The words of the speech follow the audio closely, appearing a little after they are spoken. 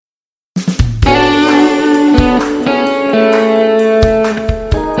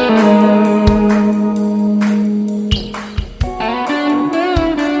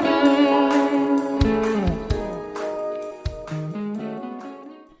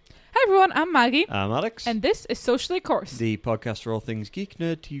Hi everyone, I'm Maggie. I'm Alex. And this is Socially Course. The podcast for all things geek,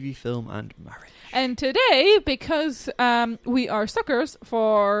 nerd, TV, film, and marriage. And today, because we are suckers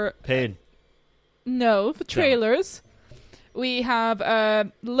for... Pain. No, for trailers. We have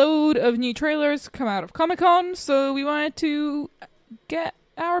a load of new trailers come out of Comic-Con, so we wanted to get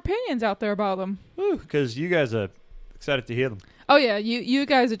our opinions out there about them. Because you guys are excited to hear them. Oh yeah, you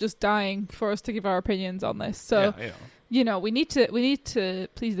guys are just dying for us to give our opinions on this. So, yeah. you know, we need to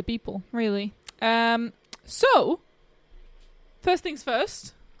please the people, really. So, first things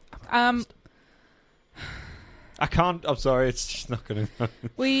first. I can't. I'm sorry. It's just not going to.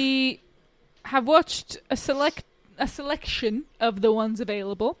 We have watched a selection of the ones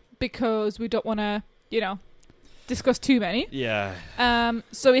available because we don't want to, discuss too many. Yeah.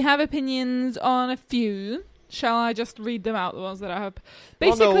 So we have opinions on a few. Shall I just read them out? The ones that I have.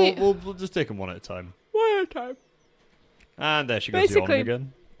 Basically, we'll just take them one at a time. One at a time. And there she goes, yawning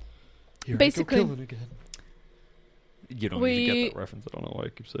again. Here Basically, I go killing again. You don't need to get that reference. I don't know why I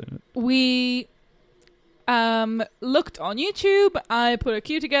keep saying it. We looked on YouTube. I put a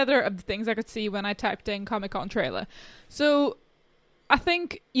queue together of the things I could see when I typed in Comic-Con trailer. So I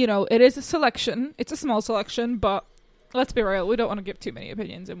think, it is a selection. It's a small selection, but let's be real. We don't want to give too many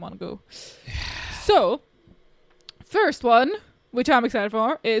opinions in one go. So, first one, which I'm excited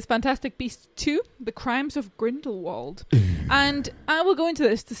for, is Fantastic Beasts 2, The Crimes of Grindelwald. And I will go into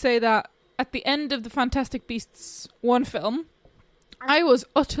this to say that at the end of the Fantastic Beasts 1 film, I was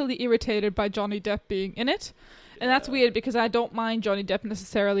utterly irritated by Johnny Depp being in it. And that's weird because I don't mind Johnny Depp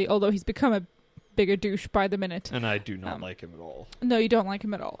necessarily, although he's become a bigger douche by the minute. And I do not like him at all. No, you don't like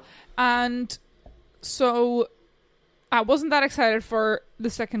him at all. And so I wasn't that excited for the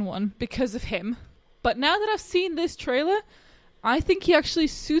second one because of him. But now that I've seen this trailer, I think he actually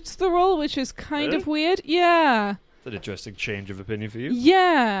suits the role, which is kind of weird. Yeah. It's an interesting change of opinion for you.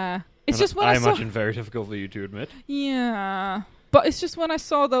 Yeah. It's just when I imagine very difficult for you to admit. Yeah. But it's just when I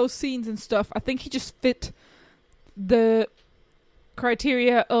saw those scenes and stuff, I think he just fit the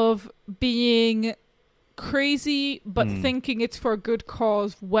criteria of being crazy but thinking it's for a good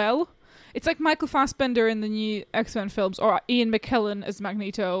cause well. It's like Michael Fassbender in the new X-Men films, or Ian McKellen as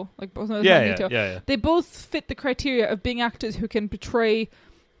Magneto, like both of them as Magneto. Yeah. They both fit the criteria of being actors who can portray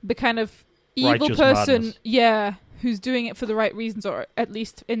the kind of evil righteous person, who's doing it for the right reasons, or at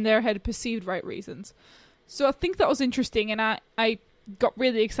least in their head perceived right reasons. So I think that was interesting, and I got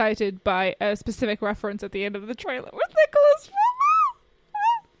really excited by a specific reference at the end of the trailer with Nicholas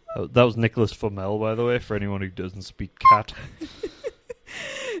Flamel. That was Nicholas Flamel, by the way, for anyone who doesn't speak cat.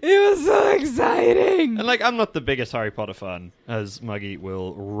 It was so exciting. And I'm not the biggest Harry Potter fan, as Maggie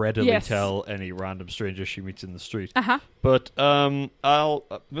will readily tell any random stranger she meets in the street. But I'll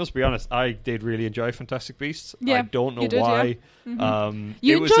must be honest, I did really enjoy Fantastic Beasts. Yeah, I don't know why. Yeah.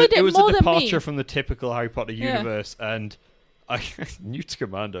 You enjoyed it was more a than departure me. from the typical Harry Potter universe, and Newt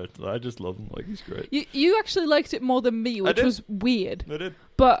Scamander, I just love him. He's great. You actually liked it more than me, which was weird. I did.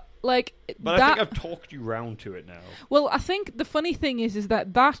 But I think I've talked you round to it now. Well, I think the funny thing is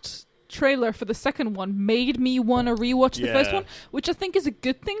that trailer for the second one made me want to rewatch the first one, which I think is a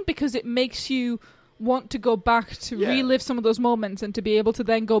good thing because it makes you want to go back to relive some of those moments and to be able to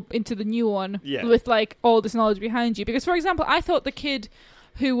then go into the new one with all this knowledge behind you. Because, for example, I thought the kid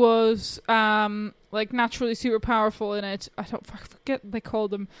who was naturally super powerful in it, I forget they called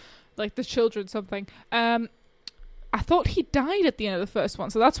them the children something. I thought he died at the end of the first one,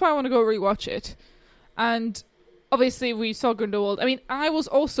 so that's why I want to go rewatch it. And obviously we saw Grindelwald. I mean, I was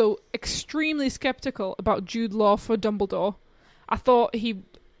also extremely skeptical about Jude Law for Dumbledore. I thought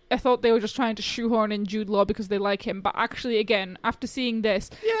they were just trying to shoehorn in Jude Law because they like him, but actually, again, after seeing this,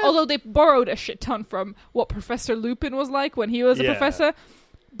 although they borrowed a shit ton from what Professor Lupin was like when he was a professor,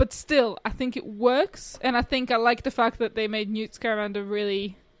 but still, I think it works, and I think I like the fact that they made Newt Scamander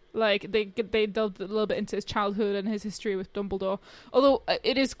really... they delved a little bit into his childhood and his history with Dumbledore. Although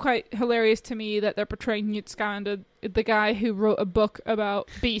it is quite hilarious to me that they're portraying Newt Scamander, the guy who wrote a book about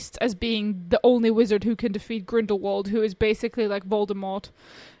beasts, as being the only wizard who can defeat Grindelwald, who is basically like Voldemort.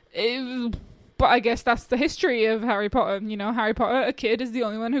 But I guess that's the history of Harry Potter. Harry Potter, a kid, is the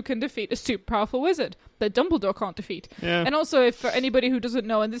only one who can defeat a super powerful wizard that Dumbledore can't defeat. Yeah. And also, if for anybody who doesn't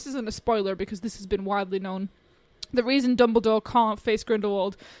know, and this isn't a spoiler because this has been widely known, the reason Dumbledore can't face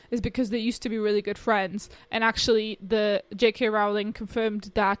Grindelwald is because they used to be really good friends, and actually the J.K. Rowling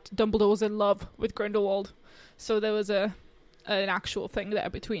confirmed that Dumbledore was in love with Grindelwald, so there was an actual thing there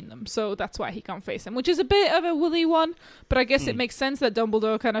between them, so that's why he can't face him, which is a bit of a woolly one, but I guess it makes sense that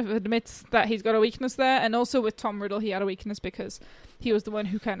Dumbledore kind of admits that he's got a weakness there, and also with Tom Riddle he had a weakness because he was the one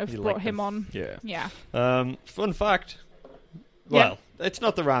who kind of brought him on. Yeah. Fun fact. Well, it's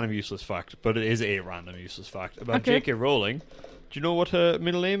not the random useless fact, but it is a random useless fact about J.K. Rowling. Do you know what her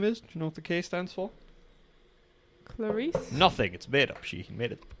middle name is? Do you know what the K stands for? Clarice? Nothing. It's made up. She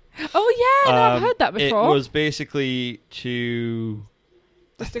made it. Oh, yeah. No, I've heard that before. It was basically to...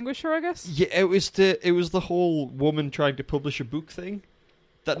 distinguish her, I guess? Yeah, it was the whole woman trying to publish a book thing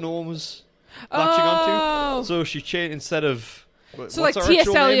that no one was latching onto. So she changed instead of... So like T.S.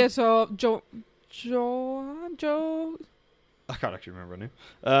 Eliot or Joe... I can't actually remember her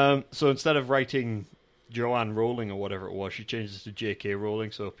name. So instead of writing Joanne Rowling or whatever it was, she changed it to J.K.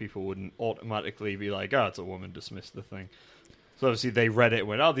 Rowling so people wouldn't automatically be like, it's a woman, dismiss the thing. So obviously they read it and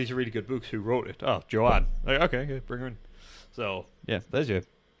went, these are really good books. Who wrote it? Oh, Joanne. Like, okay, bring her in. So, yeah, there's your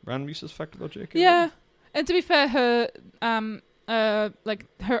random useless fact about J.K. Yeah, Rowling. And to be fair, her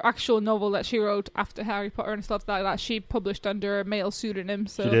her actual novel that she wrote after Harry Potter and stuff like that, she published under a male pseudonym.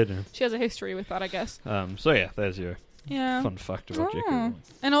 So she did. Yeah. She has a history with that, I guess. So yeah, there's your fun fact about J.K. Rowling.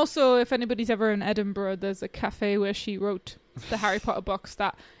 And also, if anybody's ever in Edinburgh, there's a cafe where she wrote the Harry Potter books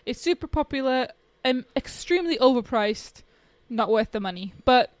that is super popular and extremely overpriced. Not worth the money,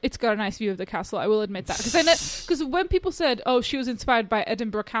 but it's got a nice view of the castle. I will admit that because when people said, she was inspired by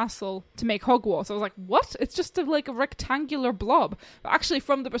Edinburgh Castle to make Hogwarts, I was like, what? It's just a rectangular blob. But actually,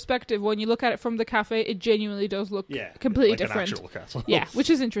 from the perspective, when you look at it from the cafe, it genuinely does look completely different. An actual castle. Yeah, which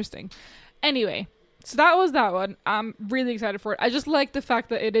is interesting. Anyway, so that was that one. I'm really excited for it. I just like the fact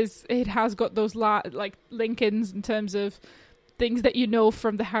that it has got those link-ins in terms of things that you know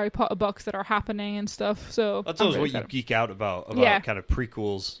from the Harry Potter books that are happening and stuff. So that's always what you geek out about kind of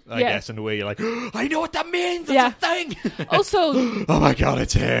prequels, I guess, in a way you're like, I know what that means, that's a thing. Also, oh my god,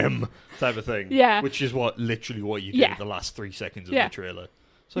 it's him, type of thing. Yeah. Which is literally what you did in the last 3 seconds of the trailer.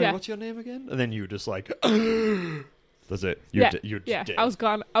 So what's your name again? And then you were just like, that's it. You're dead. I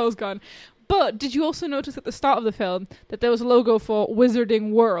was gone. But did you also notice at the start of the film that there was a logo for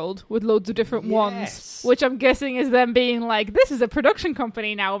Wizarding World with loads of different ones, which I'm guessing is them being like, this is a production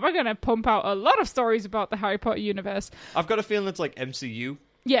company now. We're going to pump out a lot of stories about the Harry Potter universe. I've got a feeling it's like MCU.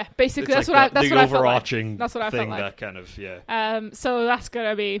 Yeah, basically that's what I felt like. Overarching that's what I felt like. That kind of, so that's going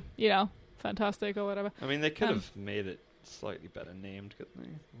to be, fantastic or whatever. I mean, they could have made it slightly better named, couldn't they?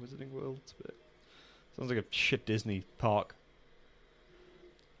 Wizarding World. Sounds like a shit Disney park.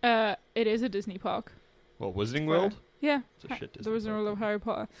 It is a Disney park. What, Wizarding World? Yeah, it's a shit Disney the Wizarding World of Harry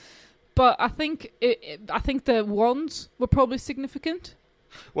Potter. But I think I think the wands were probably significant.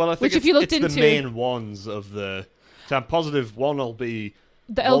 Well, I think it's the main wands of the. So I'm positive one will be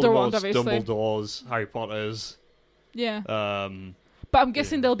the Elder Wand, obviously. Dumbledore's, Harry Potter's. Yeah. But I'm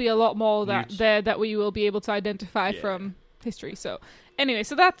guessing there'll be a lot more that we will be able to identify from history. So anyway,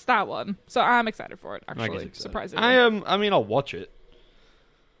 so that's that one. So I'm excited for it. Actually, surprisingly. I mean, I'll watch it.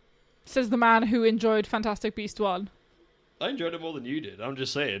 Says the man who enjoyed Fantastic Beasts 1. I enjoyed it more than you did. I'm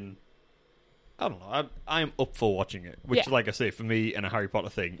just saying, I don't know. I'm up for watching it, which, like I say, for me and a Harry Potter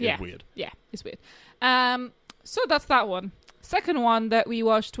thing is weird. Yeah, it's weird. So that's that one. Second one that we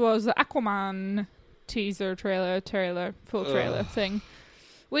watched was the Aquaman teaser full trailer thing.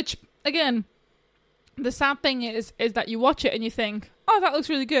 Which, again, the sad thing is that you watch it and you think, that looks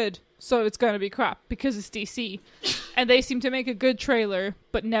really good. So it's going to be crap because it's DC. And they seem to make a good trailer,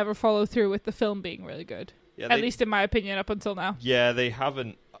 but never follow through with the film being really good. Yeah, at least in my opinion, up until now. Yeah, they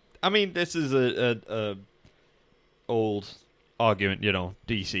haven't. I mean, this is a old argument,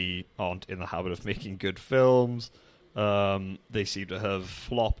 DC aren't in the habit of making good films. They seem to have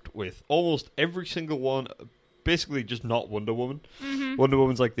flopped with almost every single one. Basically, just not Wonder Woman. Mm-hmm. Wonder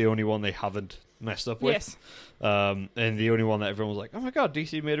Woman's like the only one they haven't messed up with. Yes. And the only one that everyone was like, oh my god,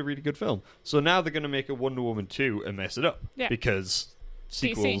 DC made a really good film. So now they're going to make a Wonder Woman 2 and mess it up. Yeah. Because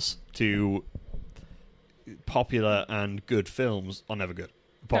sequels to popular and good films are never good.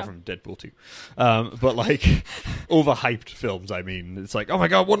 Apart from Deadpool 2. But like, overhyped films, I mean. It's like, oh my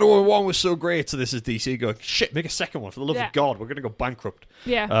god, Wonder Woman 1 was so great. So this is DC going, shit, make a second one. For the love of God, we're going to go bankrupt.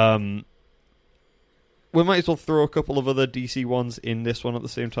 Yeah. We might as well throw a couple of other DC ones in this one at the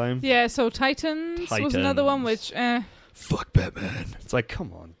same time. Yeah, so Titans was another one, which... Fuck Batman. It's like,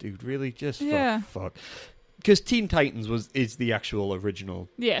 come on, dude, really? Just fuck. Because Teen Titans is the actual original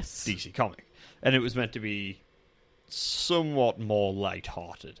DC comic. And it was meant to be somewhat more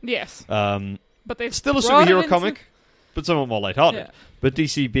light-hearted. Yes. But they've still a superhero comic, but somewhat more light-hearted. Yeah. But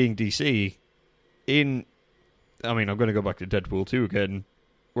DC being DC, I'm going to go back to Deadpool 2 again,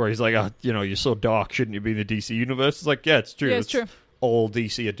 where he's like, you're so dark, shouldn't you be in the DC universe? It's like, yeah, it's true. Yeah, it's true. All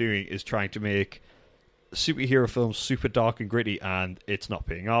DC are doing is trying to make superhero films super dark and gritty, and it's not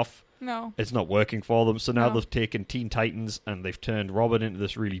paying off. No. It's not working for them. So now they've taken Teen Titans, and they've turned Robin into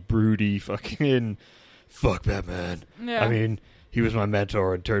this really broody fucking... Fuck Batman. Yeah. I mean, he was my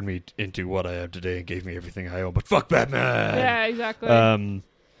mentor and turned me into what I am today and gave me everything I own. But fuck Batman. Yeah, exactly.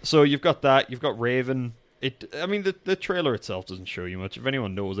 So you've got that. You've got Raven. The trailer itself doesn't show you much. If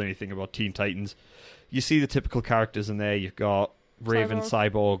anyone knows anything about Teen Titans, you see the typical characters in there. You've got Raven,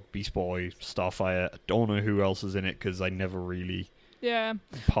 Cyborg, Beast Boy, Starfire. I don't know who else is in it because I never really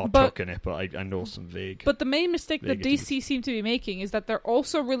partook in it, but I know some vague. But the main mistake that DC seem to be making is that they're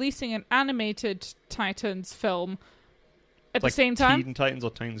also releasing an animated Titans film at the same time. Teen Titans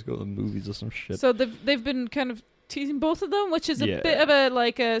or Titans Go to the Movies or some shit. So they've been kind of teasing both of them, which is a bit of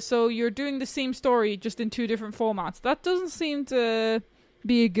a so you're doing the same story just in two different formats. That doesn't seem to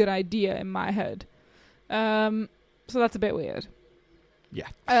be a good idea in my head. So that's a bit weird. Yeah.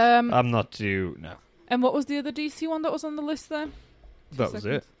 I'm not too... No. And what was the other DC one that was on the list there? That was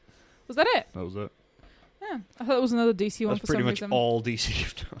it. Was that it? That was it. Yeah. I thought it was another DC one for some reason. That's pretty much all DC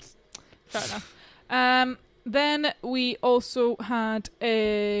have done. Fair enough. Then we also had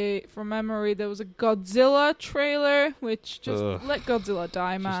from memory, there was a Godzilla trailer, which just let Godzilla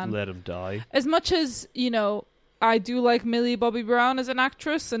die, man. Just let him die. As much as, I do like Millie Bobby Brown as an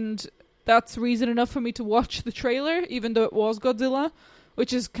actress, and that's reason enough for me to watch the trailer, even though it was Godzilla,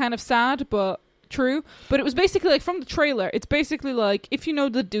 which is kind of sad, but true. But it was basically from the trailer, it's basically if you know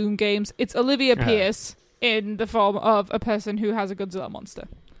the Doom games, it's Olivia Pierce in the form of a person who has a Godzilla monster.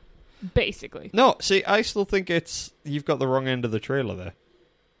 Basically. No, see, I still think you've got the wrong end of the trailer there.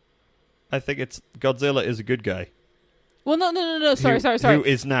 I think Godzilla is a good guy. Well, no. Sorry. Who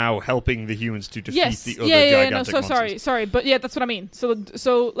is now helping the humans to defeat the other gigantic monsters. Sorry. But yeah, that's what I mean.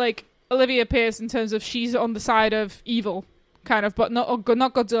 So Olivia Pierce, in terms of she's on the side of evil, kind of, but not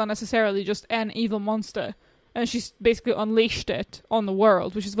Godzilla necessarily, just an evil monster. And she's basically unleashed it on the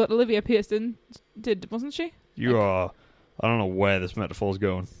world, which is what Olivia Pierce did, wasn't she? I don't know where this metaphor's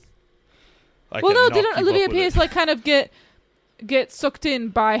going. Didn't Olivia Pierce kind of get sucked in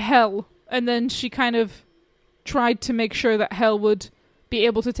by Hell, and then she kind of tried to make sure that Hell would be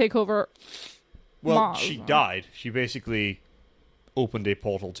able to take over Mars? She died. She basically opened a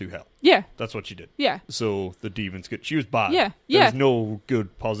portal to Hell. Yeah. That's what she did. Yeah. So the demons she was bad. Yeah. There's no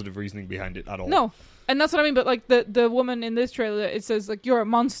good positive reasoning behind it at all. No. And that's what I mean, but the woman in this trailer, it says you're a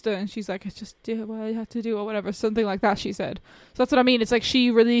monster, and she's like, I just did what I had to do or whatever, something like that she said. So that's what I mean. It's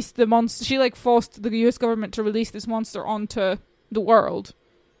she released the monster. She forced the US government to release this monster onto the world.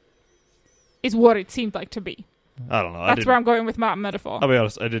 Is what it seemed like to be. I don't know. That's where I'm going with my metaphor. I'll be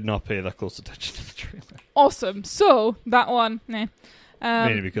honest, I did not pay that close attention to the trailer. Awesome. So that one,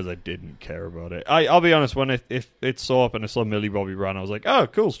 mainly because I didn't care about it. I'll be honest, when if it saw up and I saw Millie Bobby Brown, I was like, oh,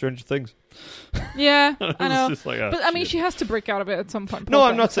 cool, Stranger Things. Yeah, I know. Just but I mean, she has to break out of it at some point. No,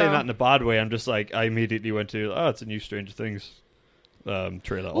 I'm not saying that in a bad way. I'm just I immediately went to, it's a new Stranger Things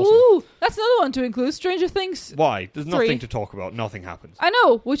trailer. Awesome. Ooh, that's another one to include. Stranger Things. Why? There's nothing to talk about. Nothing happens. I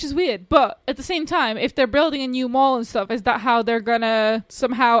know, which is weird. But at the same time, if they're building a new mall and stuff, is that how they're gonna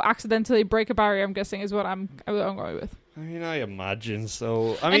somehow accidentally break a barrier? I'm guessing is what I'm going with. I mean, I imagine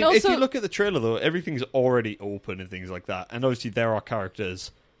so. I mean, also, if you look at the trailer, though, everything's already open and things like that. And obviously, there are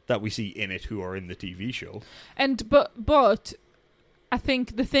characters that we see in it who are in the TV show. And but I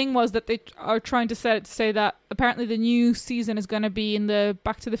think the thing was that they are trying to say that apparently the new season is going to be in the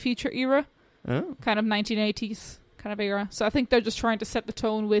Back to the Future era, kind of 1980s kind of era. So I think they're just trying to set the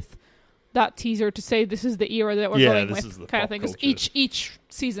tone with that teaser to say this is the era that we're going with, kind of thing. Because each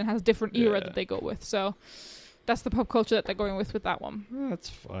season has a different era that they go with. So that's the pop culture that they're going with that one. That's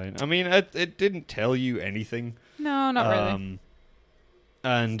fine. I mean, it didn't tell you anything. No, not really.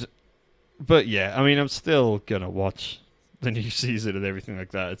 But yeah, I mean, I'm still gonna watch the new season and everything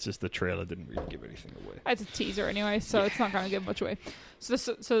like that. It's just the trailer didn't really give anything away. It's a teaser anyway, so it's not gonna give much away. So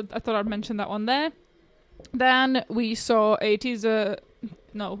I thought I'd mention that one there. Then we saw a trailer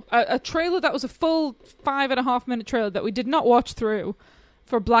that was a full 5.5 minute trailer that we did not watch through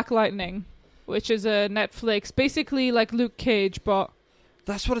for Black Lightning, which is a Netflix, basically like Luke Cage, but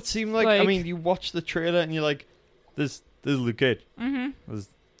that's what it seemed like. I mean, you watch the trailer and you're like, "This is Luke Cage." Mm-hmm. This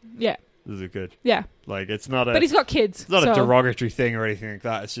is Luke Cage. Yeah. It's not a. But he's got kids. It's not a derogatory thing or anything like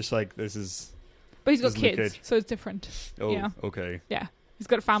that. It's just this is. But he's got kids, so it's different. Oh, okay. Yeah, he's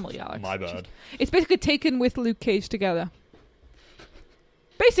got a family, Alex. My bad. It's basically taken with Luke Cage together.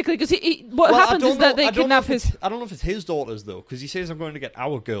 Basically, because what happens is that they kidnap his... I don't know if it's his daughters, though, because he says, I'm going to get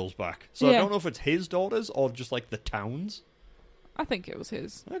our girls back. So I don't know if it's his daughters or just, the towns. I think it was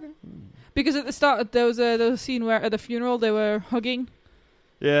his. Okay. Because at the start, there was a scene where at the funeral they were hugging.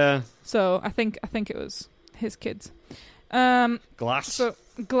 Yeah. So I think it was his kids. Glass. So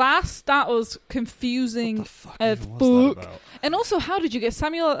Glass, that was confusing. What the fuck as was fuck. that about? And also, how did you get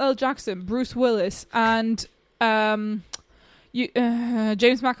Samuel L. Jackson, Bruce Willis, and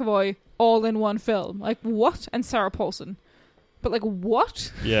James McAvoy all in one film. Like, what? And Sarah Paulson. But, like,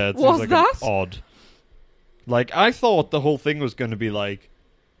 what? Yeah, it was seems like that odd. Like, I thought the whole thing was going to be, like,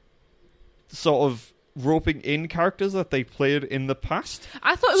 sort of roping in characters that they played in the past.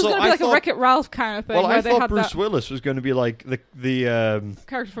 I thought it was going to be like a Wreck-It Ralph kind of thing. Well, where I they thought had Bruce Willis was going to be, like, the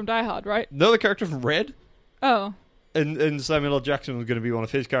character from Die Hard, right? No, the character from Red. Oh. And Samuel L. Jackson was going to be one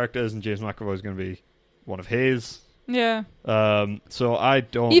of his characters, and James McAvoy was going to be one of his. Yeah. So I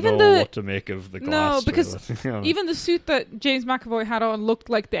don't know what to make of the Glass. No, because even the suit that James McAvoy had on looked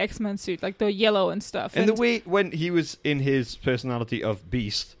like the X-Men suit, like the yellow and stuff. And the way when he was in his personality of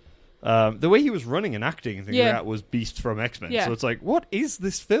Beast, the way he was running and acting and things like that was Beast from X-Men. Yeah. So it's like, what is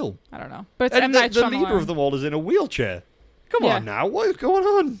this film? I don't know. But it's the leader of them all is in a wheelchair. Come on now, what is going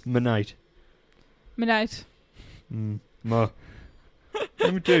on? Midnight. Ma.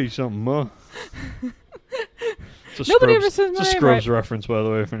 Let me tell you something, Ma. Nobody ever says my name right. It's a Scrubs reference, by the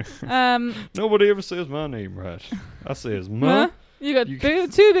way. Nobody ever says my name right. I say it's Ma. You got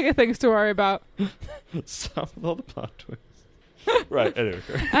two bigger things to worry about. Some of all the plot twists. Right, anyway.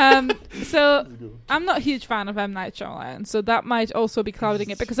 So, I'm not a huge fan of M. Night Shyamalan, so that might also be clouding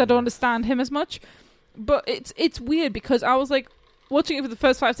it because I don't understand him as much. But it's weird because I was like, watching it for the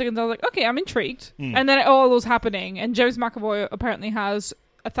first 5 seconds, I was like, okay, I'm intrigued. And then it all was happening, and James McAvoy apparently has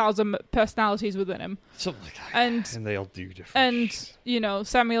 1,000 personalities within him. Something like that. And they all do different And, you know,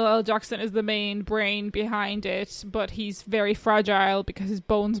 Samuel L. Jackson is the main brain behind it, but he's very fragile because his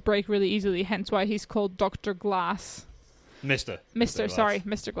bones break really easily, hence why he's called Dr. Glass. Mr.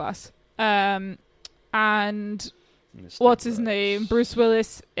 Glass. And Mr. what's his name? Bruce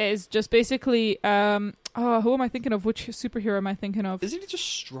Willis is just basically... who am I thinking of? Which superhero am I thinking of? Isn't he just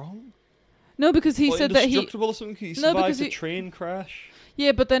strong? No, because he said that he... Indestructible or something? He survived a train crash?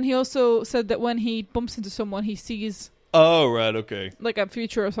 Yeah, but then he also said that when he bumps into someone, he sees... Oh, right, okay. Like a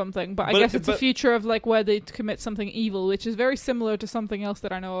future or something. But I guess it's a future of like where they commit something evil, which is very similar to something else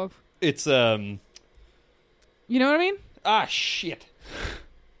that I know of. It's, You know what I mean? Ah, shit.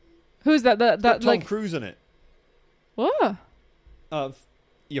 Who's that? That Tom like... Cruise in it. What?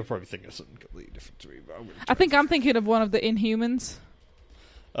 You're probably thinking of something completely different to me. I think I'm thinking of one of the Inhumans.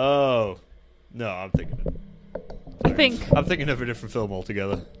 Oh. No, I'm thinking of... I'm thinking of a different film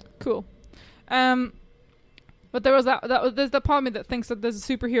altogether. Cool. But there was there's that part of me that thinks that there's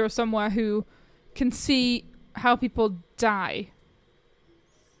a superhero somewhere who can see how people die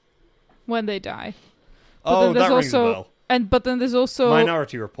when they die. But that rings a bell. But then there's also...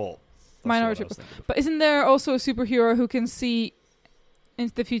 Minority Report. But isn't there also a superhero who can see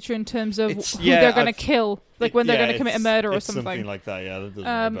into the future in terms of who they're going to kill? Like when they're going to commit a murder or something. Something like that, yeah. That doesn't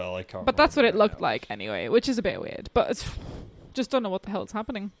ring a bell. I can't but that's what it looked like anyway, which is a bit weird. But it's just don't know what the hell is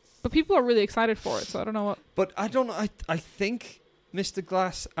happening. But people are really excited for it, so I don't know what... But I don't know. I think Mr.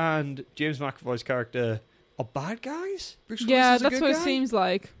 Glass and James McAvoy's character are bad guys? Bruce Willis that's what it seems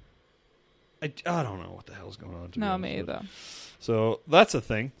like. I don't know what the hell's going on. No, me either. So, that's a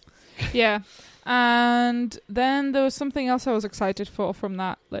thing. Yeah. And then there was something else I was excited for from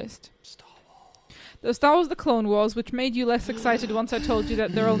that list. Star Wars The Clone Wars, which made you less excited once I told you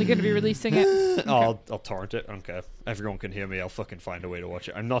that they're only going to be releasing it. Okay. I'll torrent it. I don't care. Everyone can hear me. I'll fucking find a way to watch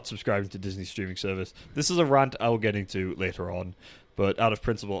it. I'm not subscribing to Disney streaming service. This is a rant I'll get into later on. But out of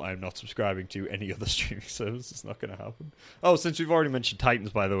principle, I'm not subscribing to any other streaming service. It's not going to happen. Oh, since we've already mentioned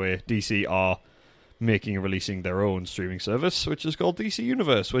Titans, by the way, DC are making and releasing their own streaming service, which is called DC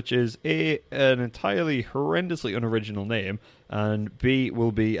Universe, which is an entirely horrendously unoriginal name, and B,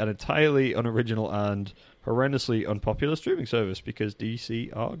 will be an entirely unoriginal and horrendously unpopular streaming service, because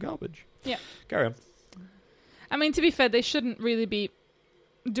DC are garbage. Yeah. Carry on. I mean, to be fair, they shouldn't really be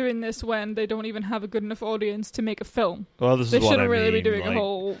doing this when they don't even have a good enough audience to make a film. Well, this is what I mean. They shouldn't really be doing a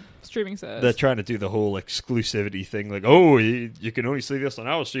whole streaming service. They're trying to do the whole exclusivity thing, like, oh, you can only see this on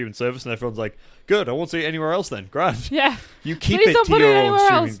our streaming service, and everyone's like, good, I won't see it anywhere else then. Grand. Yeah. You keep it to your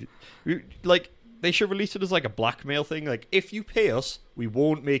own streaming. Like, they should release it as like a blackmail thing. Like, if you pay us, we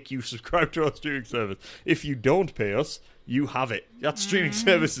won't make you subscribe to our streaming service. If you don't pay us, you have it. That streaming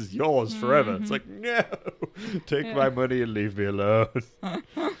service is yours forever. It's like, no, take my money and leave me alone.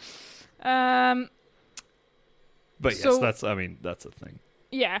 But yes, that's a thing.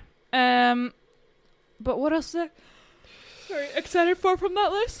 Yeah. But what else is there? Sorry, excited for from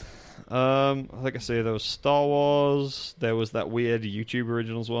that list? Like I say, there was Star Wars. There was that weird YouTube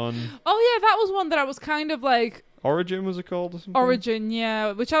Originals one. Oh yeah, that was one that I was kind of like... Origin, was it called? Or something? Origin,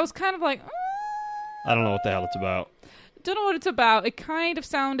 yeah. Which I was kind of like... I don't know what the hell it's about. Don't know what it's about. It kind of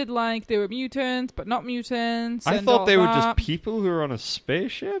sounded like they were mutants, but not mutants. I thought they were just people who were on a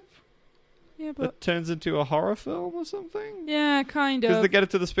spaceship. Yeah, but that turns into a horror film or something. Yeah, kind of. Because they get it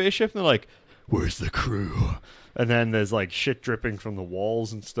to the spaceship and they're like, "Where's the crew?" And then there's like shit dripping from the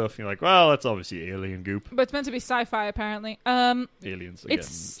walls and stuff. And you're like, "Well, that's obviously alien goop." But it's meant to be sci-fi, apparently. Aliens. Again.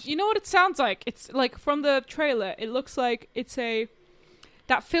 It's you know what it sounds like. It's like from the trailer. It looks like it's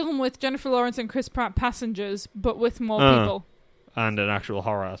that film with Jennifer Lawrence and Chris Pratt, Passengers, but with more people and an actual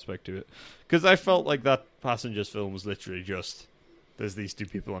horror aspect to it. Because I felt like that Passengers film was literally just there's these two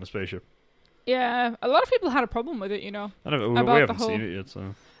people on a spaceship. Yeah, a lot of people had a problem with it. I don't know. We haven't seen it yet,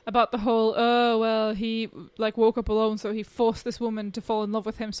 so. About the whole, he like woke up alone, so he forced this woman to fall in love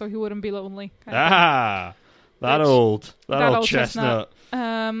with him so he wouldn't be lonely. That old chestnut.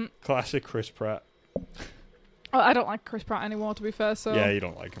 Classic Chris Pratt. Oh, I don't like Chris Pratt anymore, to be fair. So yeah, you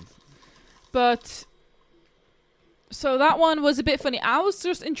don't like him. But so that one was a bit funny. I was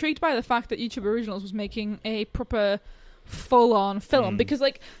just intrigued by the fact that YouTube Originals was making a proper full-on film because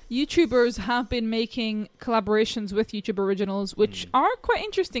like YouTubers have been making collaborations with YouTube Originals which are quite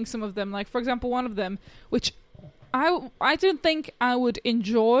interesting, some of them, like for example one of them which I don't think I would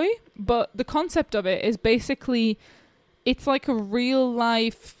enjoy, but the concept of it is basically it's like a real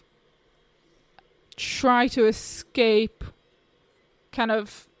life try to escape kind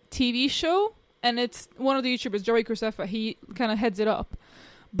of TV show, and it's one of the YouTubers, Joey Graceffa, he kind of heads it up,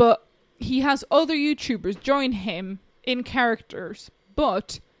 but he has other YouTubers join him in characters,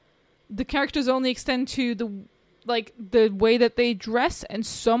 but the characters only extend to the way that they dress and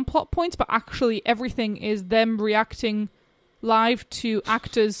some plot points, but actually everything is them reacting live to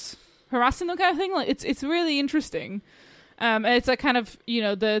actors harassing them, kind of thing. Like it's really interesting. And it's a kind of,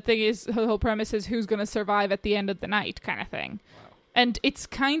 the thing is, the whole premise is who's going to survive at the end of the night kind of thing. Wow. And it's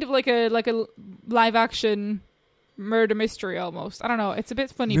kind of like a live action murder mystery almost. I don't know. It's a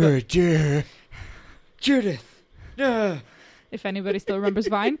bit funny. Murder. Judith. If anybody still remembers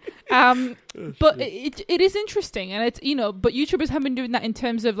Vine. But it is interesting, and it's, but YouTubers have been doing that in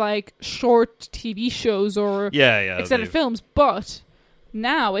terms of like short TV shows or extended films, but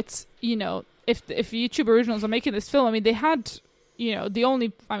now it's, if YouTube Originals are making this film, I mean, they had, to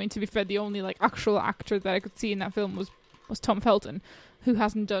be fair, the only like actual actor that I could see in that film was Tom Felton, who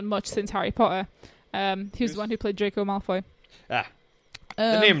hasn't done much since Harry Potter. He was the one who played Draco Malfoy.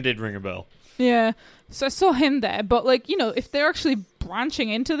 The name did ring a bell. Yeah, so I saw him there, but like, if they're actually branching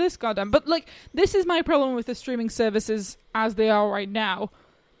into this, goddamn, but like, this is my problem with the streaming services as they are right now.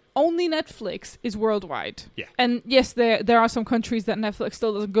 Only Netflix is worldwide. Yeah. And yes, there are some countries that Netflix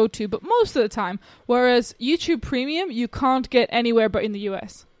still doesn't go to, but most of the time, whereas YouTube Premium, you can't get anywhere but in the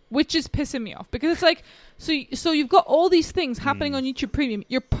US, which is pissing me off, because it's like, so you've got all these things happening on YouTube Premium,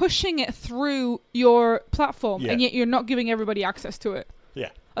 you're pushing it through your platform, and yet you're not giving everybody access to it. Yeah.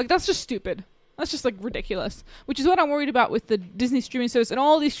 Like, that's just stupid. That's just, like, ridiculous. Which is what I'm worried about with the Disney streaming service and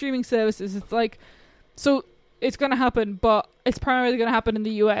all these streaming services. It's like, so it's going to happen, but it's primarily going to happen in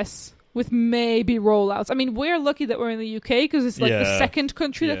the US with maybe rollouts. I mean, we're lucky that we're in the UK because it's, like, the second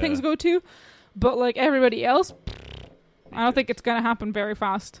country that things go to. But, like, everybody else, I don't think it's going to happen very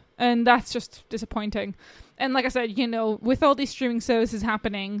fast. And that's just disappointing. And like I said, with all these streaming services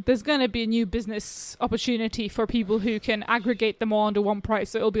happening, there's going to be a new business opportunity for people who can aggregate them all under one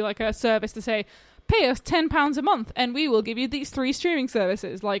price. So it'll be like a service to say, pay us £10 a month and we will give you these 3 streaming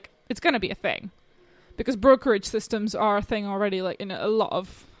services. Like, it's going to be a thing. Because brokerage systems are a thing already, like, in a lot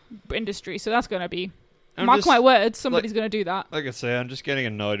of industry. So that's going to be... Mark my words, somebody's going to do that. Like I say, I'm just getting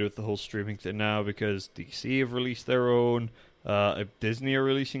annoyed with the whole streaming thing now because DC have released their own, Disney are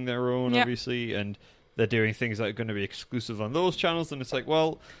releasing their own, obviously, and they're doing things that are going to be exclusive on those channels, and it's like,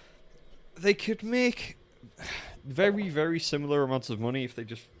 well, they could make very, very similar amounts of money if they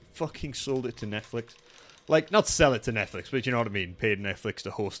just fucking sold it to Netflix. Like, not sell it to Netflix, but you know what I mean? Paid Netflix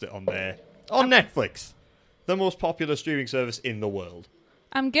to host it on there. On Netflix! The most popular streaming service in the world.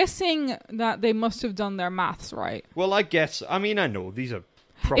 I'm guessing that they must have done their maths right. Well, I know these are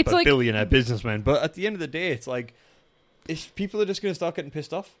proper billionaire businessmen, but at the end of the day, it's like, people are just going to start getting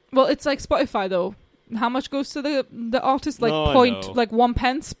pissed off. Well, it's like Spotify, though. How much goes to the artist? Like 1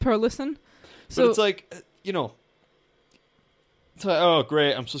 pence per listen? So, but it's like, it's like, oh,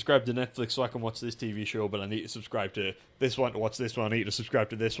 great, I'm subscribed to Netflix so I can watch this TV show, but I need to subscribe to this one to watch this one. I need to subscribe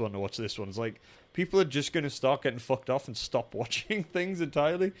to this one to watch this one. It's like, people are just going to start getting fucked off and stop watching things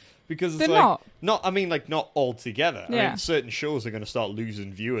entirely. Because it's not altogether. Yeah. I mean, certain shows are going to start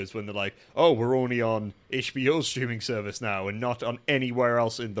losing viewers when they're like, oh, we're only on HBO's streaming service now and not on anywhere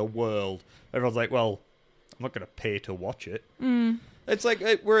else in the world. Everyone's like, well, I'm not going to pay to watch it. It's like,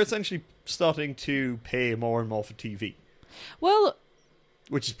 we're essentially starting to pay more and more for TV. Well...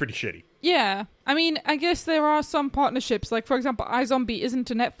 Which is pretty shitty. Yeah. I mean, I guess there are some partnerships. Like, for example, iZombie isn't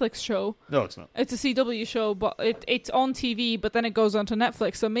a Netflix show. No, it's not. It's a CW show, but it's on TV, but then it goes on to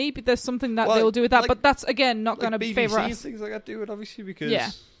Netflix. So maybe there's something that they'll do with that. Like, but that's, again, not going to favour us. BBC things like that do it, obviously,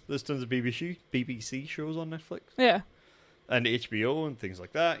 because there's tons of BBC shows on Netflix. Yeah. And HBO and things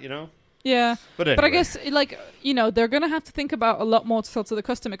like that, you know? Yeah, but anyway. I guess, like, you know, they're going to have to think about a lot more to sell to the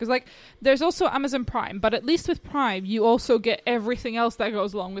customer, because, like, there's also Amazon Prime, but at least with Prime, you also get everything else that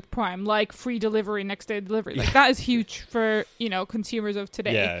goes along with Prime, like free delivery, next day delivery. Like, that is huge for, you know, consumers of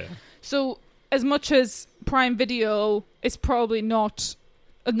today. Yeah. So, as much as Prime Video is probably not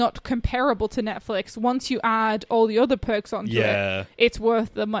comparable to Netflix, once you add all the other perks onto it, it's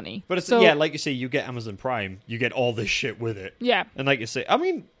worth the money. But it's, like you say, you get Amazon Prime, you get all this shit with it. Yeah. And like you say, I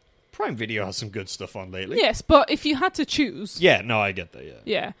mean, Prime Video has some good stuff on lately. Yes, but if you had to choose... Yeah, no, I get that, yeah.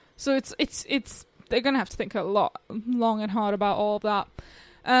 Yeah, so it's they're going to have to think a lot, long and hard about all of that.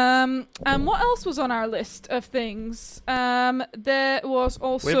 And what else was on our list of things? There was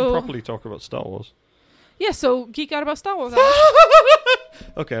also... We haven't properly talked about Star Wars. Yeah, so geek out about Star Wars.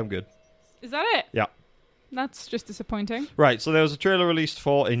 Okay, I'm good. Is that it? Yeah. That's just disappointing. Right, so there was a trailer released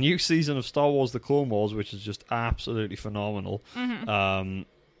for a new season of Star Wars The Clone Wars, which is just absolutely phenomenal. Mm-hmm.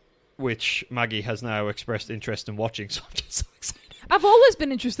 Which Maggie has now expressed interest in watching, so I'm just so excited. I've always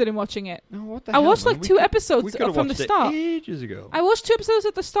been interested in watching it. No, what the I hell, watched man? like two episodes from the start. Ages ago. I watched 2 episodes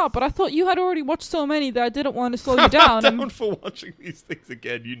at the start, but I thought you had already watched so many that I didn't want to slow you down. I'm down for watching these things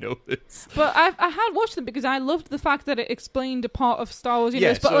again, you know this. But I had watched them because I loved the fact that it explained a part of Star Wars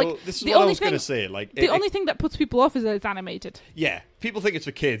universe. Yeah, but so like, this is what I was going to say. Like, the only thing that puts people off is that it's animated. Yeah, people think it's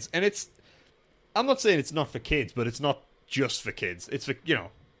for kids, and it's... I'm not saying it's not for kids, but it's not just for kids. It's for, you know...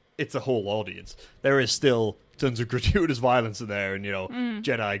 It's a whole audience. There is still tons of gratuitous violence in there, and, you know,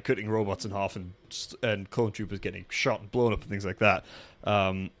 Jedi cutting robots in half and clone troopers getting shot and blown up and things like that.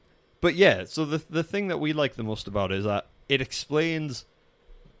 But yeah, so the thing that we like the most about it is that it explains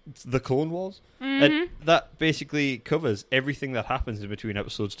the Clone Wars, and that basically covers everything that happens in between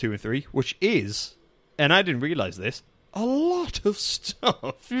episodes 2 and 3, which is, and I didn't realize this, a lot of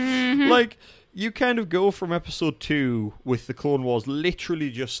stuff. Like, you kind of go from episode 2 with the Clone Wars literally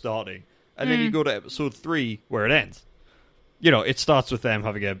just starting, and then you go to episode 3 where it ends. You know, it starts with them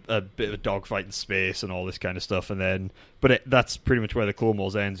having a bit of a dogfight in space and all this kind of stuff, and then, that's pretty much where the Clone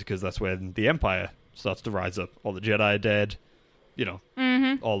Wars ends, because that's when the Empire starts to rise up. All the Jedi are dead, you know,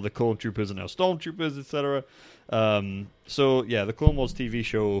 all the clone troopers are now stormtroopers, etc. So yeah, the Clone Wars TV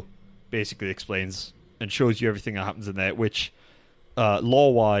show basically explains and shows you everything that happens in there, which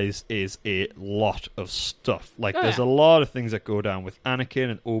lore-wise is a lot of stuff. Like, there's a lot of things that go down with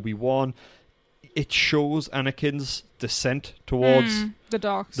Anakin and Obi-Wan. It shows Anakin's descent towards the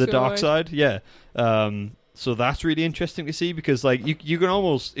dark side. Yeah. So that's really interesting to see, because like you can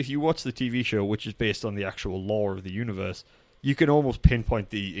almost, if you watch the TV show, which is based on the actual lore of the universe, you can almost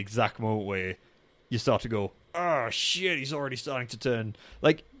pinpoint the exact moment where you start to go, oh shit, he's already starting to turn.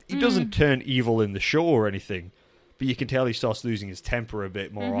 Like, he doesn't turn evil in the show or anything, but you can tell he starts losing his temper a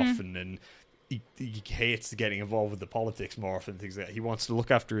bit more often, and he hates getting involved with the politics more often, things like that. He wants to look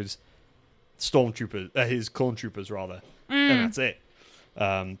after his stormtroopers, his clone troopers rather, and that's it.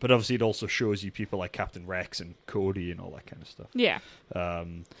 But obviously it also shows you people like Captain Rex and Cody and all that kind of stuff. Yeah.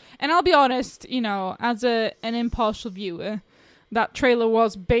 And I'll be honest, you know, as an impartial viewer, that trailer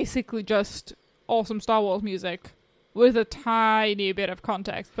was basically just awesome Star Wars music with a tiny bit of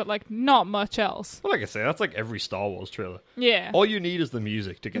context, but like not much else. Well, like I say, that's like every Star Wars trailer. Yeah. All you need is the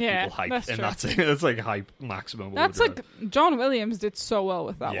music to get people hyped, and that's it. That's like hype maximum. That's like John Williams did so well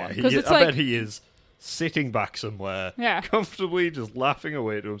with that one. Yeah, I bet he is sitting back somewhere, comfortably just laughing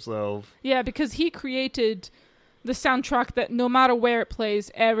away to himself. Yeah, because he created the soundtrack that no matter where it plays,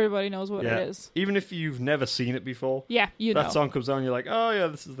 everybody knows what it is. Even if you've never seen it before, you know. That song comes on, you're like, oh yeah,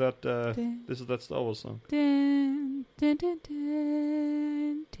 this is that Star Wars song. Dun, dun, dun,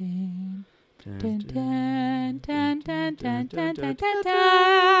 dun, dun. Dun, dun, dun, dun, dun, dun, dun, dun.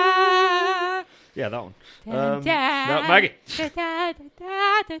 Yeah, that one. No, Maggie.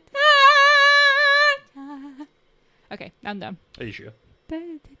 Okay, I'm done. Are you sure?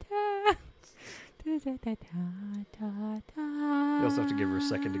 You also have to give her a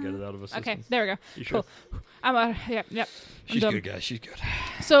second to get it out of her system. Okay, there we go. You sure? Cool. I'm yep. She's good, guys. She's good.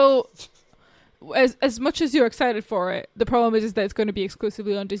 So, as much as you're excited for it, the problem is that it's going to be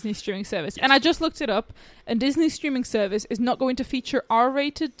exclusively on Disney streaming service. Yes. And I just looked it up, and Disney streaming service is not going to feature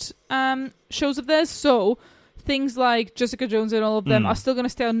R-rated shows of theirs. So things like Jessica Jones and all of them are still going to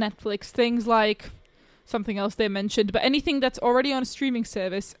stay on Netflix. Things like something else they mentioned, but anything that's already on a streaming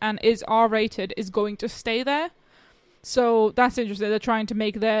service and is R-rated is going to stay there. So that's interesting. They're trying to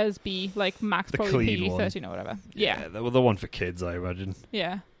make theirs be like max probably PG-13 or whatever. Yeah, the one for kids, I imagine.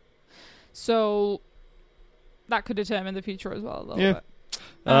 Yeah. So that could determine the future as well a little bit.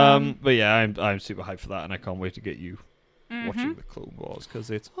 But yeah, I'm super hyped for that, and I can't wait to get you watching the Clone Wars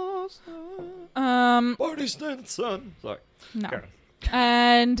because it's awesome. Barney Stinson. Sorry. No.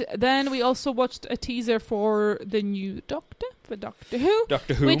 And then we also watched a teaser for the new Doctor, for Doctor Who.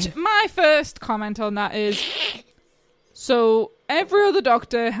 Doctor Who. Which my first comment on that is, so every other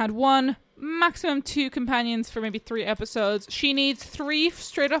Doctor had 1, maximum 2 companions for maybe 3 episodes. She needs 3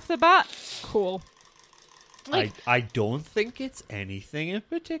 straight off the bat. Cool. Like, I don't think it's anything in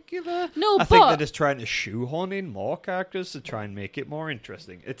particular. No, I think they're just trying to shoehorn in more characters to try and make it more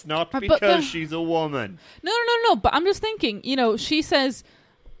interesting. It's not because she's a woman. No. But I'm just thinking, she says,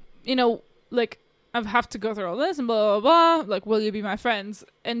 like, I have to go through all this and blah, blah, blah. Like, will you be my friends?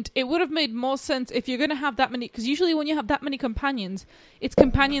 And it would have made more sense if you're going to have that many, because usually when you have that many companions, it's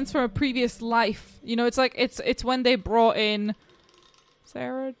companions from a previous life. It's like, it's when they brought in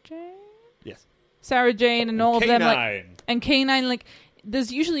Sarah Jane? Yes. Sarah Jane and all K9. of them, like, and K9, like,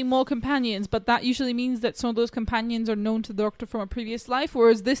 there's usually more companions, but that usually means that some of those companions are known to the Doctor from a previous life,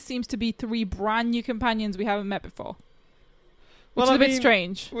 whereas this seems to be 3 brand new companions we haven't met before. Which is a bit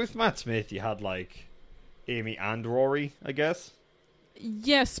strange. With Matt Smith, you had, like, Amy and Rory, I guess.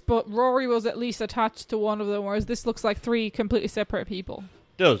 Yes, but Rory was at least attached to one of them, whereas this looks like 3 completely separate people.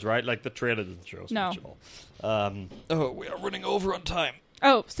 Does, right? Like, the trailer doesn't show us much at all. We are running over on time.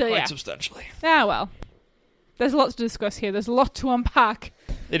 Oh, still, Quite substantially. Ah, well. There's a lot to discuss here. There's a lot to unpack.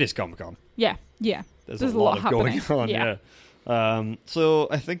 It is Comic-Con. Yeah. There's a lot happening. Going on, yeah. So,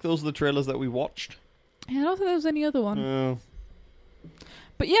 I think those are the trailers that we watched. Yeah, I don't think there was any other one. No.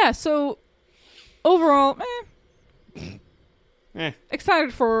 But yeah, so, overall,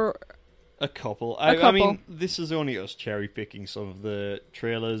 excited for a couple. I mean, this is only us cherry-picking some of the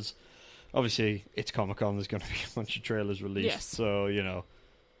trailers. Obviously, it's Comic-Con. There's going to be a bunch of trailers released. Yes. So,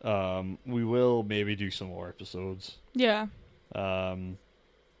 we will maybe do some more episodes. Yeah.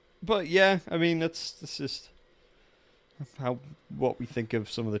 But yeah, I mean, that's just what we think of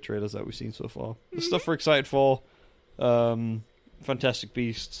some of the trailers that we've seen so far. The stuff we're excited for. Fantastic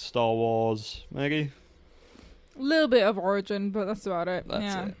Beasts, Star Wars, Maggie? A little bit of Origin, but that's about it.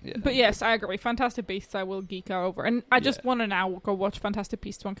 That's it, yeah. But yes, I agree. Fantastic Beasts I will geek out over. And I just want to now go watch Fantastic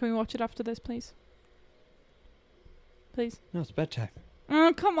Beasts 1. Can we watch it after this, please? Please? No, it's bedtime.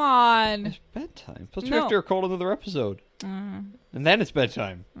 Oh, come on. It's bedtime. Plus we have to record another episode. And then it's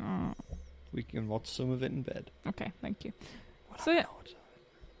bedtime. We can watch some of it in bed. Okay, thank you. So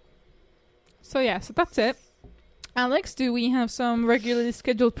that's it. Alex, do we have some regularly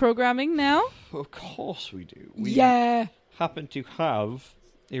scheduled programming now? Of course we do. We happen to have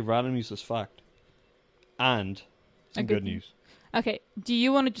a random useless fact and some good news. Okay, do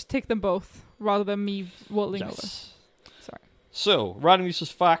you want to just take them both rather than me waddling over? Sorry. So, random useless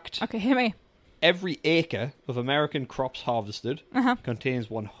fact. Okay, hit me. Every acre of American crops harvested contains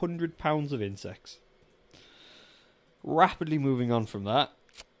 100 pounds of insects. Rapidly moving on from that.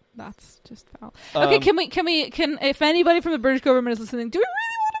 That's just foul. Okay, can if anybody from the British government is listening, do we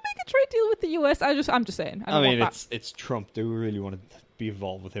really want to make a trade deal with the US? I'm just saying. I mean, it's Trump. Do we really want to be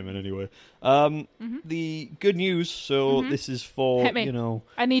involved with him in any way? The good news. So this is for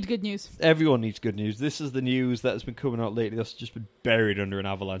I need good news. Everyone needs good news. This is the news that has been coming out lately. That's just been buried under an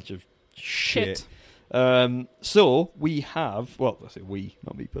avalanche of shit. So we have, well, I say we,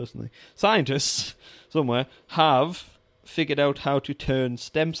 not me personally. Scientists somewhere have figured out how to turn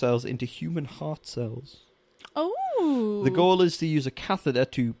stem cells into human heart cells. Oh. The goal is to use a catheter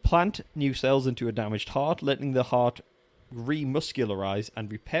to plant new cells into a damaged heart, letting the heart remuscularize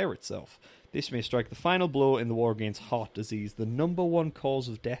and repair itself. This may strike the final blow in the war against heart disease, the #1 cause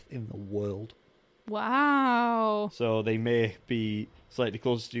of death in the world. Wow. So they may be slightly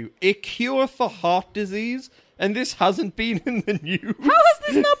closer to a cure for heart disease, and this hasn't been in the news. How has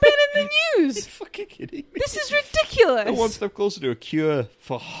this not been in the news? Are you fucking kidding me? This is ridiculous. They're one step closer to a cure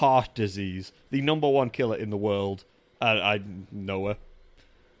for heart disease, the #1 killer in the world. I know her.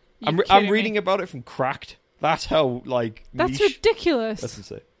 I'm reading about it from Cracked. That's how, That's niche. Ridiculous. That's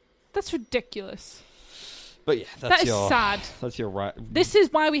insane. That's ridiculous. But yeah, that is sad. That's your right. This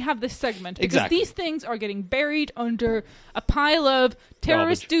is why we have this segment. Because these things are getting buried under a pile of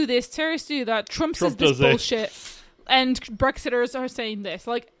terrorists do this, terrorists do that, Trump says this bullshit, and Brexiters are saying this.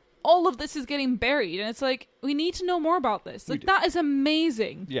 All of this is getting buried, and it's we need to know more about this. That is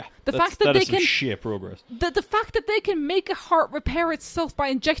amazing. Yeah. The fact that they can sheer progress. The fact that they can make a heart repair itself by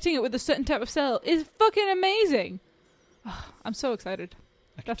injecting it with a certain type of cell is fucking amazing. Oh, I'm so excited.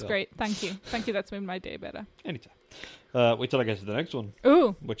 That's great. Thank you. Thank you. That's made my day better. Anytime. Wait till I get to the next one.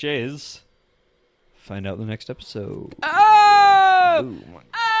 Ooh. Which is... Find out the next episode. Oh! Ooh,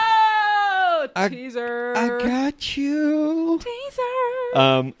 Teaser. I got you.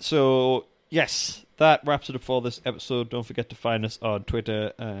 Teaser. So, yes, that wraps it up for this episode. Don't forget to find us on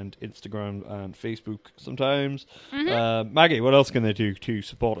Twitter and Instagram and Facebook sometimes. Mm-hmm. Maggie, what else can they do to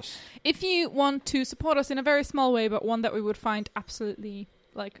support us? If you want to support us in a very small way, but one that we would find absolutely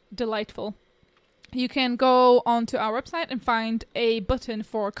delightful, you can go onto our website and find a button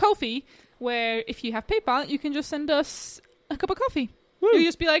for Ko-fi, where if you have PayPal, you can just send us a cup of coffee. Woo. You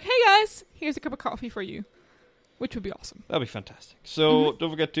just be like, hey guys, here's a cup of coffee for you, which would be awesome. That'd be fantastic. So don't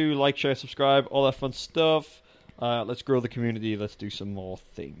forget to like, share, subscribe, all that fun stuff. Let's grow the community. Let's do some more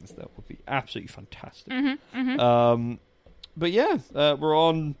things. That would be absolutely fantastic. But yeah, we're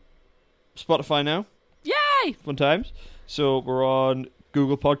on Spotify now. Yay! Fun times. So we're on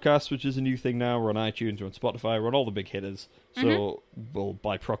Google Podcasts, which is a new thing now. We're on iTunes, we're on Spotify, we're on all the big hitters. So we'll,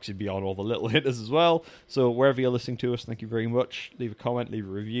 by proxy, be on all the little hitters as well. So wherever you're listening to us, thank you very much. Leave a comment, leave a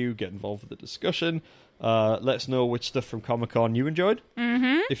review, get involved with the discussion. Let us know which stuff from Comic-Con you enjoyed.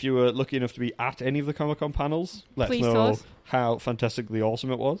 If you were lucky enough to be at any of the Comic-Con panels, let us know how fantastically awesome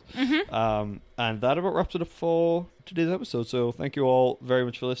it was. And that about wraps it up for today's episode. So thank you all very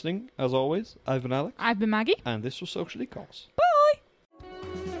much for listening. As always, I've been Alex. I've been Maggie. And this was Socially Cos. Bye!